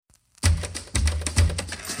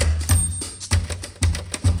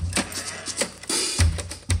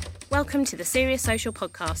Welcome to the Serious Social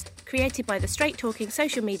podcast, created by the straight-talking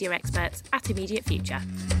social media experts at Immediate Future.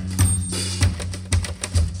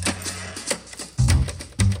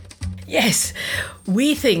 Yes,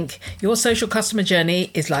 we think your social customer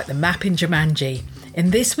journey is like the map in Jumanji.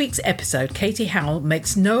 In this week's episode, Katie Howell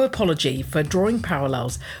makes no apology for drawing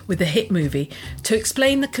parallels with the hit movie to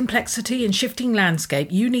explain the complexity and shifting landscape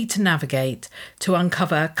you need to navigate to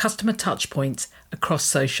uncover customer touchpoints across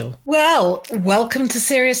social. Well, welcome to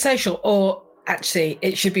Serious Social, or actually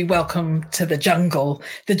it should be welcome to the jungle,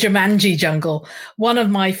 the Jumanji jungle, one of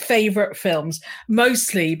my favourite films,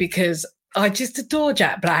 mostly because I just adore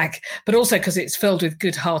Jack Black, but also because it's filled with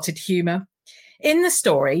good-hearted humour. In the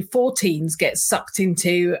story, 4 teens get sucked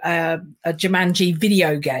into a Jumanji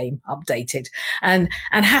video game, updated, and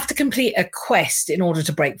have to complete a quest in order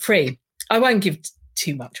to break free. I won't give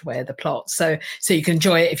too much away of the plot, so you can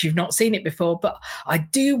enjoy it if you've not seen it before, but I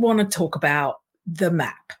do want to talk about the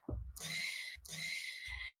map.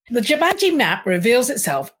 The Jumanji map reveals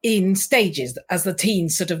itself in stages as the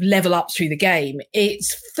teens sort of level up through the game.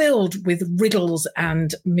 It's filled with riddles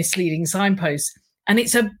and misleading signposts. And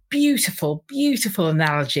it's a beautiful, beautiful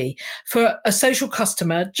analogy for a social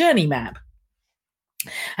customer journey map.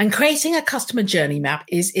 And creating a customer journey map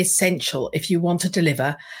is essential if you want to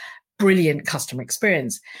deliver brilliant customer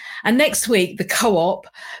experience. And next week, the Co-op,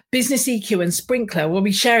 Business EQ and Sprinkler will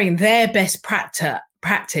be sharing their best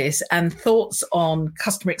practice and thoughts on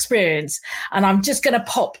customer experience. And I'm just going to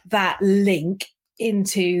pop that link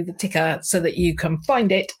into the ticker so that you can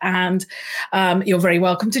find it, and you're very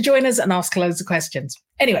welcome to join us and ask loads of questions.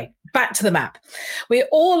 Anyway, back to the map. We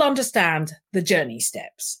all understand the journey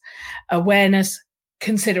steps: awareness,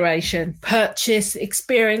 consideration, purchase,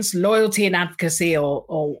 experience, loyalty and advocacy, or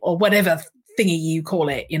whatever thingy you call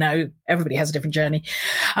it. You know, everybody has a different journey.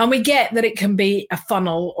 And we get that it can be a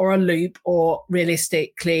funnel or a loop, or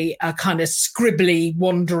realistically a kind of scribbly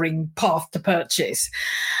wandering path to purchase.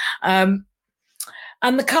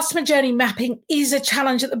 And the customer journey mapping is a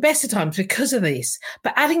challenge at the best of times because of this.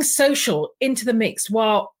 But adding social into the mix,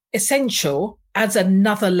 while essential, adds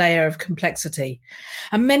another layer of complexity.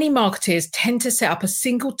 And many marketers tend to set up a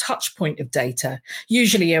single touch point of data,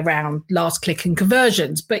 usually around last click and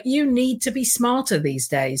conversions. But you need to be smarter these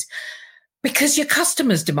days, because your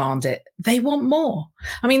customers demand it. They want more.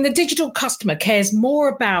 I mean, the digital customer cares more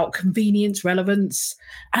about convenience, relevance,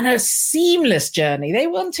 and a seamless journey. They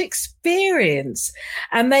want experience,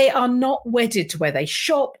 and they are not wedded to where they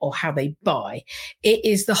shop or how they buy. It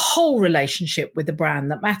is the whole relationship with the brand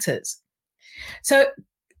that matters. So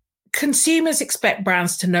consumers expect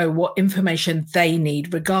brands to know what information they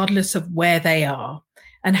need, regardless of where they are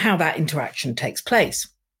and how that interaction takes place.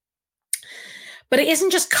 But it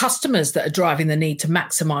isn't just customers that are driving the need to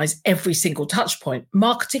maximize every single touch point.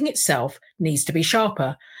 Marketing itself needs to be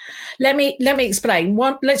sharper. Let me explain.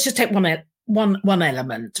 Let's just take one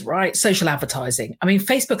element, right? Social advertising. I mean,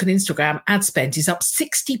 Facebook and Instagram ad spend is up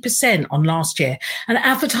 60% on last year, and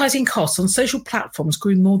advertising costs on social platforms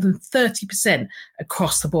grew more than 30%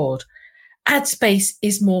 across the board. Ad space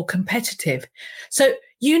is more competitive. So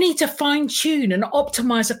you need to fine tune and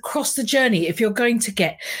optimize across the journey if you're going to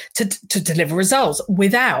get to deliver results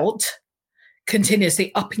without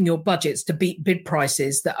continuously upping your budgets to beat bid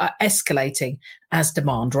prices that are escalating as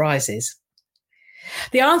demand rises.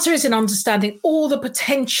 The answer is in understanding all the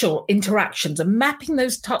potential interactions and mapping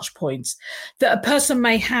those touch points that a person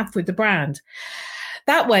may have with the brand.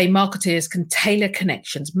 That way, marketers can tailor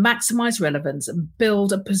connections, maximize relevance, and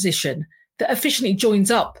build a position that efficiently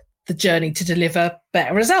joins up the journey to deliver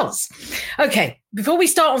better results. Okay, before we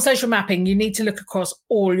start on social mapping, you need to look across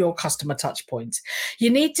all your customer touch points.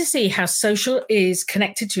 You need to see how social is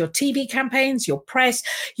connected to your TV campaigns, your press,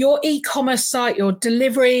 your e-commerce site, your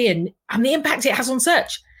delivery, and the impact it has on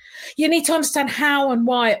search. You need to understand how and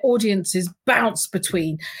why audiences bounce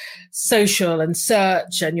between social and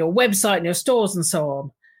search and your website and your stores and so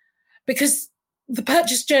on. Because the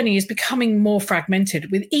purchase journey is becoming more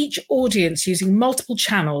fragmented, with each audience using multiple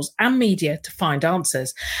channels and media to find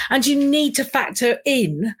answers. And you need to factor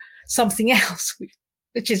in something else,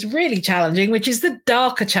 which is really challenging, which is the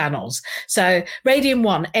darker channels. So Radian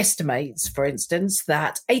One estimates, for instance,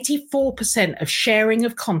 that 84% of sharing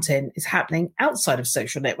of content is happening outside of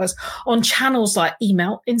social networks on channels like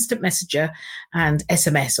email, instant messenger, and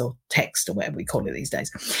SMS, or text, or whatever we call it these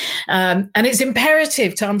days. And it's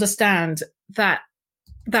imperative to understand that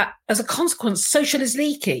as a consequence, social is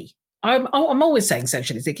leaky. I'm always saying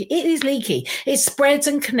social is leaky. It is leaky. It spreads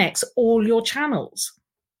and connects all your channels.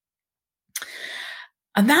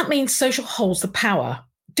 And that means social holds the power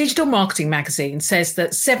Digital Marketing Magazine says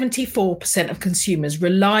that 74% of consumers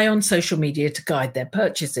rely on social media to guide their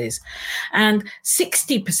purchases. And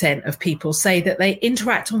 60% of people say that they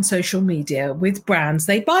interact on social media with brands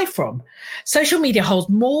they buy from. Social media holds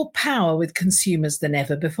more power with consumers than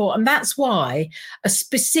ever before. And that's why a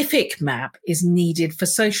specific map is needed for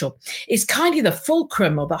social. It's kind of the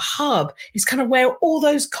fulcrum or the hub. It's kind of where all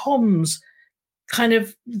those comms kind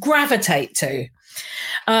of gravitate to.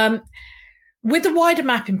 With the wider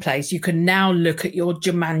map in place, you can now look at your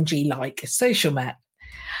Jumanji-like social map.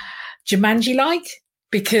 Jumanji-like,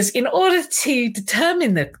 because in order to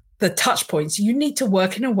determine the touch points, you need to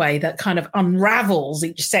work in a way that kind of unravels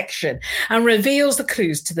each section and reveals the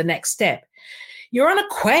clues to the next step. You're on a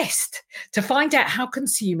quest to find out how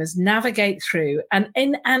consumers navigate through and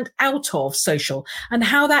in and out of social and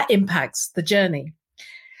how that impacts the journey.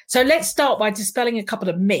 So let's start by dispelling a couple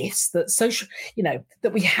of myths that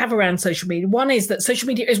that we have around social media. One is that social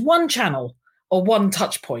media is one channel or one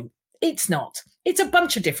touch point. It's not. It's a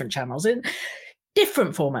bunch of different channels in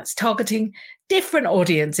different formats, targeting different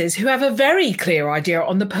audiences who have a very clear idea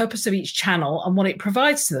on the purpose of each channel and what it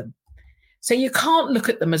provides to them. So you can't look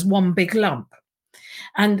at them as one big lump.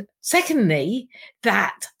 And secondly,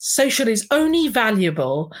 that social is only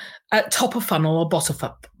valuable at top of funnel or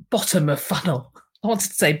bottom of funnel. I wanted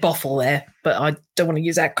to say boffle there, but I don't want to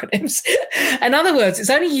use acronyms. In other words,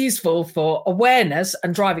 it's only useful for awareness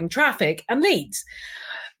and driving traffic and leads.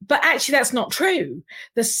 But actually, that's not true.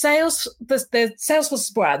 The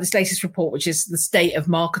Salesforce brought out this latest report, which is the state of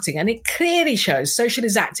marketing, and it clearly shows social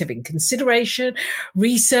is active in consideration,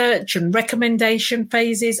 research, and recommendation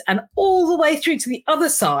phases, and all the way through to the other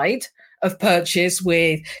side of purchase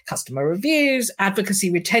with customer reviews,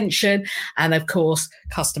 advocacy, retention, and of course,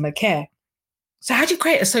 customer care. So how do you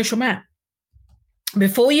create a social map?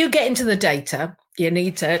 Before you get into the data, you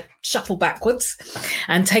need to shuffle backwards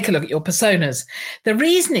and take a look at your personas. The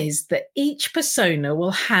reason is that each persona will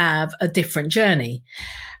have a different journey.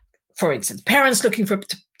 For instance, parents looking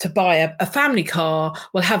to buy a family car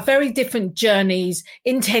will have very different journeys,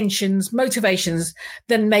 intentions, motivations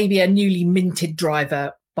than maybe a newly minted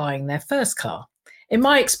driver buying their first car. In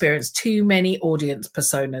my experience, too many audience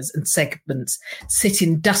personas and segments sit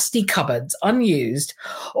in dusty cupboards, unused,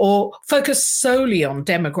 or focus solely on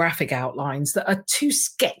demographic outlines that are too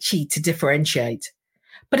sketchy to differentiate.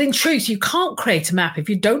 But in truth, you can't create a map if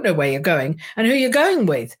you don't know where you're going and who you're going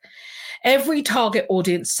with. Every target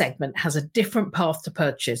audience segment has a different path to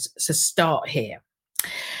purchase, so start here.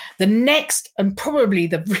 The next and probably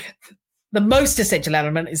the most essential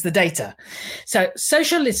element is the data. So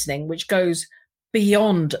social listening, which goes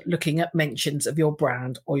beyond looking at mentions of your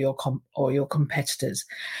brand or your competitors.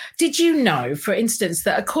 Did you know, for instance,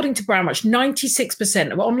 that according to Brandwatch,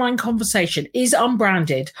 96% of online conversation is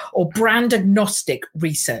unbranded or brand agnostic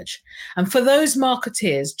research? And for those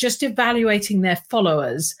marketeers just evaluating their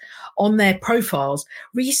followers on their profiles,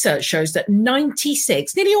 research shows that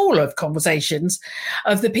 96, nearly all of conversations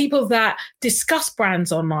of the people that discuss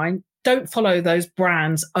brands online don't follow those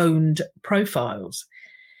brands' owned profiles.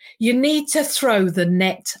 You need to throw the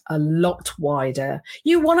net a lot wider.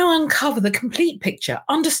 You want to uncover the complete picture,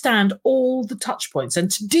 understand all the touch points.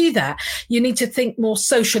 And to do that, you need to think more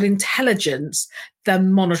social intelligence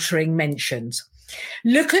than monitoring mentions.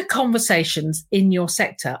 Look at conversations in your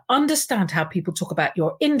sector. Understand how people talk about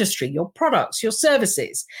your industry, your products, your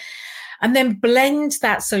services. And then blend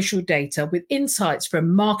that social data with insights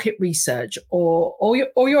from market research or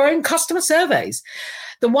your own customer surveys.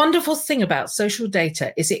 The wonderful thing about social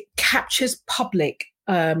data is it captures public,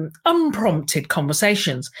 unprompted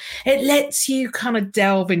conversations. It lets you kind of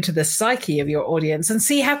delve into the psyche of your audience and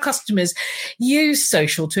see how customers use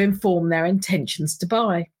social to inform their intentions to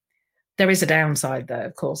buy. There is a downside, though,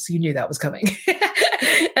 of course. You knew that was coming.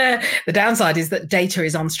 The downside is that data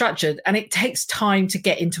is unstructured and it takes time to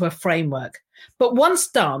get into a framework. But once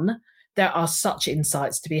done, there are such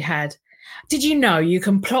insights to be had. Did you know you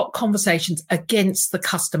can plot conversations against the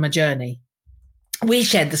customer journey? We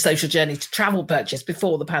shared the social journey to travel purchase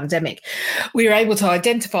before the pandemic. We were able to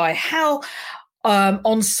identify how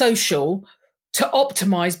on social to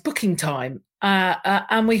optimize booking time.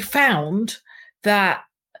 And we found that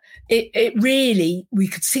it really, we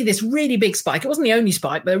could see this really big spike. It wasn't the only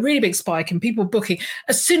spike, but a really big spike in people booking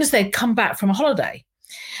as soon as they'd come back from a holiday.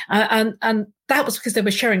 And that was because they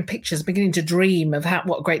were sharing pictures, beginning to dream of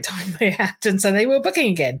what a great time they had. And so they were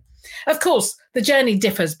booking again. Of course, the journey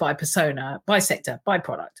differs by persona, by sector, by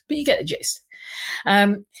product, but you get the gist.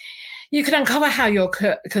 You can uncover how your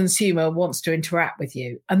consumer wants to interact with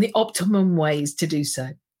you and the optimum ways to do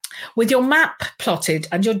so. With your map plotted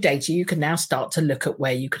and your data, you can now start to look at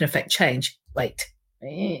where you can affect change. Wait,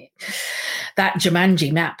 That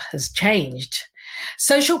Jumanji map has changed.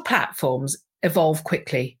 Social platforms evolve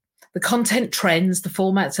quickly. The content trends, the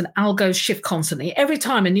formats and algos shift constantly. Every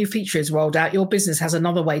time a new feature is rolled out, your business has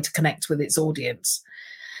another way to connect with its audience.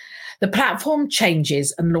 The platform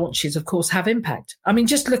changes and launches, of course, have impact. I mean,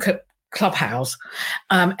 just look at Clubhouse,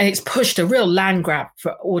 and it's pushed a real land grab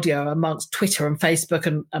for audio amongst Twitter and Facebook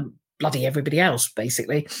and bloody everybody else,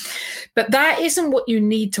 basically. But that isn't what you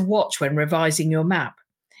need to watch when revising your map.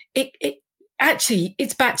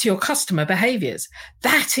 It's back to your customer behaviors.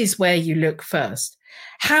 That is where you look first.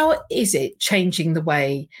 How is it changing the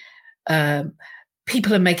way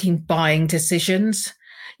people are making buying decisions?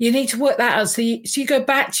 You need to work that out. So you go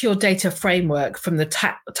back to your data framework from the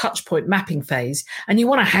touch point mapping phase, and you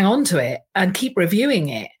want to hang on to it and keep reviewing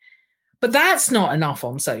it. But that's not enough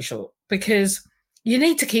on social, because you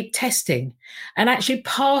need to keep testing. And actually,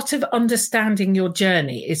 part of understanding your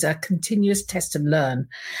journey is a continuous test and learn.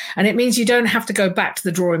 And it means you don't have to go back to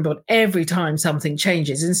the drawing board every time something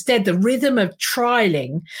changes. Instead, the rhythm of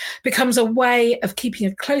trialing becomes a way of keeping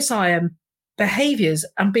a close eye on behaviors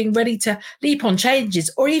and being ready to leap on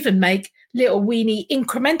changes or even make little weeny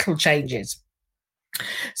incremental changes.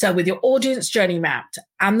 So with your audience journey mapped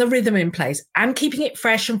and the rhythm in place and keeping it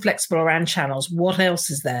fresh and flexible around channels, what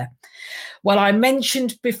else is there? Well, I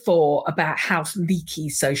mentioned before about how leaky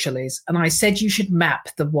social is, and I said you should map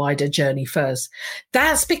the wider journey first.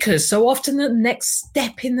 That's because so often the next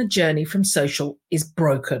step in the journey from social is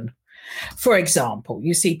broken. For example,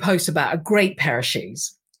 you see posts about a great pair of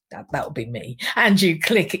shoes. That would be me. And you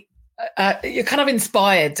click, you're kind of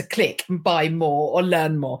inspired to click and buy more or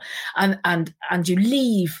learn more. And you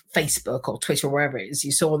leave Facebook or Twitter or wherever it is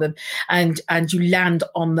you saw them, and you land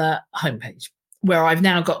on the homepage where I've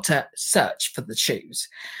now got to search for the shoes.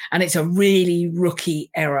 And it's a really rookie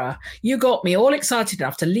error. You got me all excited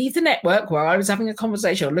enough to leave the network where I was having a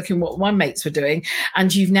conversation or looking what my mates were doing.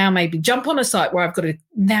 And you've now made me jump on a site where I've got to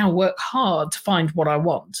now work hard to find what I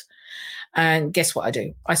want. And guess what I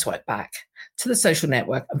do? I swipe back to the social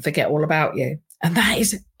network and forget all about you. And that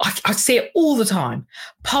is, I see it all the time.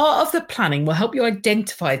 Part of the planning will help you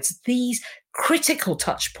identify these critical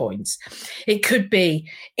touch points. It could be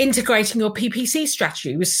integrating your PPC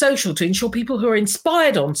strategy with social to ensure people who are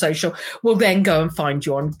inspired on social will then go and find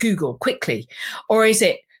you on Google quickly. Or is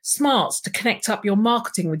it smarts to connect up your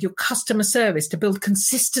marketing with your customer service to build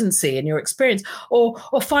consistency in your experience, or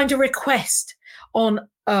find a request on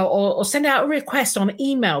or send out a request on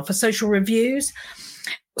email for social reviews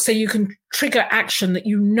so you can trigger action that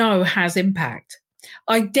you know has impact.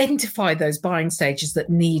 Identify those buying stages that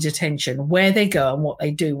need attention, where they go and what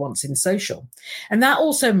they do once in social. And that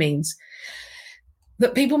also means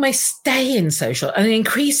that people may stay in social, and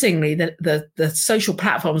increasingly the social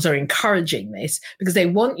platforms are encouraging this because they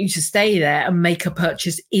want you to stay there and make a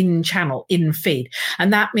purchase in channel, in feed.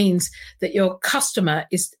 And that means that your customer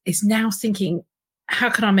is now thinking, how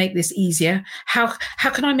can I make this easier? How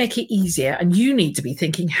can I make it easier? And you need to be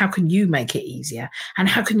thinking, how can you make it easier? And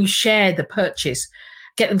how can you share the purchase,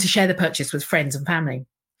 get them to share the purchase with friends and family?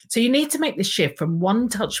 So you need to make this shift from one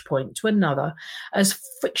touch point to another as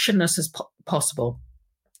frictionless as possible.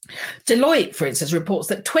 Deloitte, for instance, reports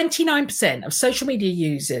that 29% of social media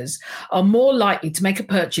users are more likely to make a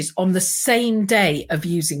purchase on the same day of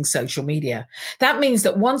using social media. That means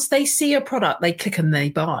that once they see a product, they click and they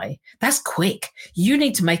buy. That's quick. You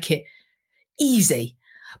need to make it easy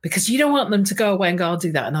because you don't want them to go away and go, I'll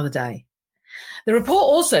do that another day. The report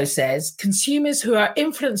also says consumers who are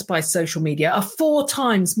influenced by social media are 4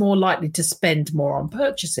 times more likely to spend more on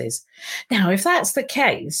purchases. Now, if that's the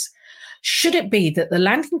case, should it be that the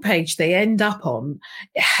landing page they end up on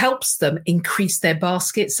helps them increase their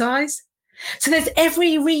basket size? So there's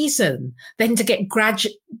every reason then to get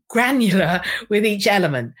granular with each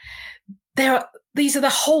element. These are the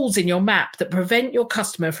holes in your map that prevent your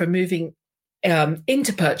customer from moving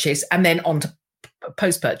into purchase and then onto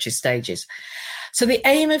post-purchase stages. So the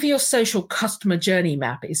aim of your social customer journey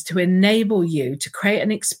map is to enable you to create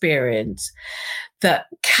an experience that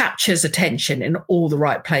captures attention in all the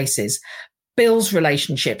right places, builds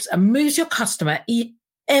relationships, and moves your customer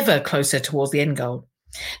ever closer towards the end goal.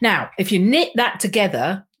 Now, if you knit that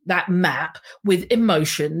together, that map with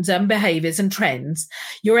emotions and behaviors and trends,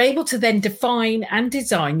 you're able to then define and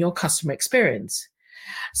design your customer experience.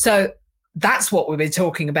 So that's what we'll be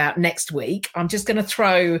talking about next week. I'm just going to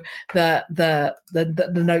throw the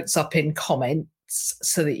notes up in comments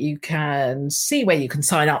so that you can see where you can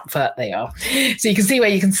sign up for. They are. So you can see where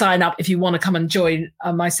you can sign up if you want to come and join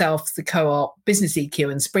myself, the Co-op, Business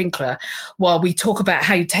EQ and Sprinkler, while we talk about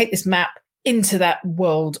how you take this map into that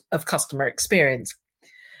world of customer experience.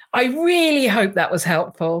 I really hope that was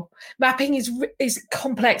helpful. Mapping is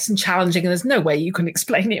complex and challenging, and there's no way you can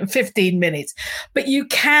explain it in 15 minutes. But you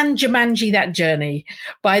can Jumanji that journey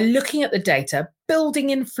by looking at the data, building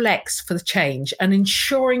in flex for the change, and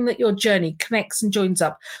ensuring that your journey connects and joins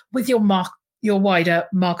up with your wider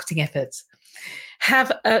marketing efforts.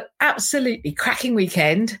 Have an absolutely cracking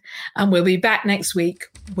weekend, and we'll be back next week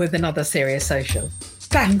with another Serious Social.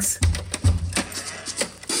 Thanks.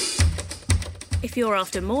 If you're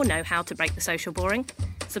after more know-how to break the social boring,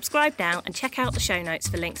 subscribe now and check out the show notes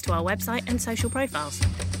for links to our website and social profiles.